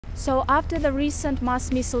So after the recent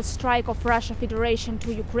mass missile strike of Russia Federation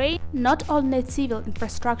to Ukraine, not only civil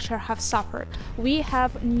infrastructure have suffered, we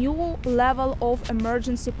have new level of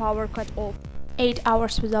emergency power cut off. 8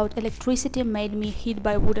 hours without electricity made me hit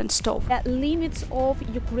by wooden stove. The limits of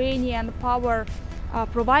Ukrainian power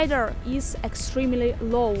provider is extremely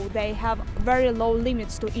low. They have very low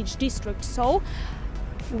limits to each district. So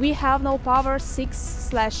we have no power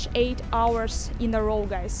 6/8 hours in a row,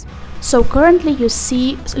 guys. So currently you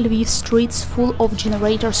see Lviv streets full of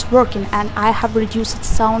generators working, and I have reduced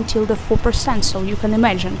sound till the 4%, so you can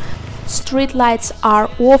imagine. Street lights are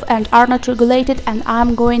off and are not regulated, and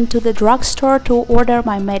I'm going to the drugstore to order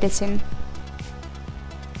my medicine.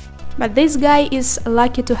 But this guy is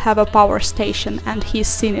lucky to have a power station, and he's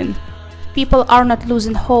sinning. People are not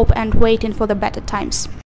losing hope and waiting for the better times.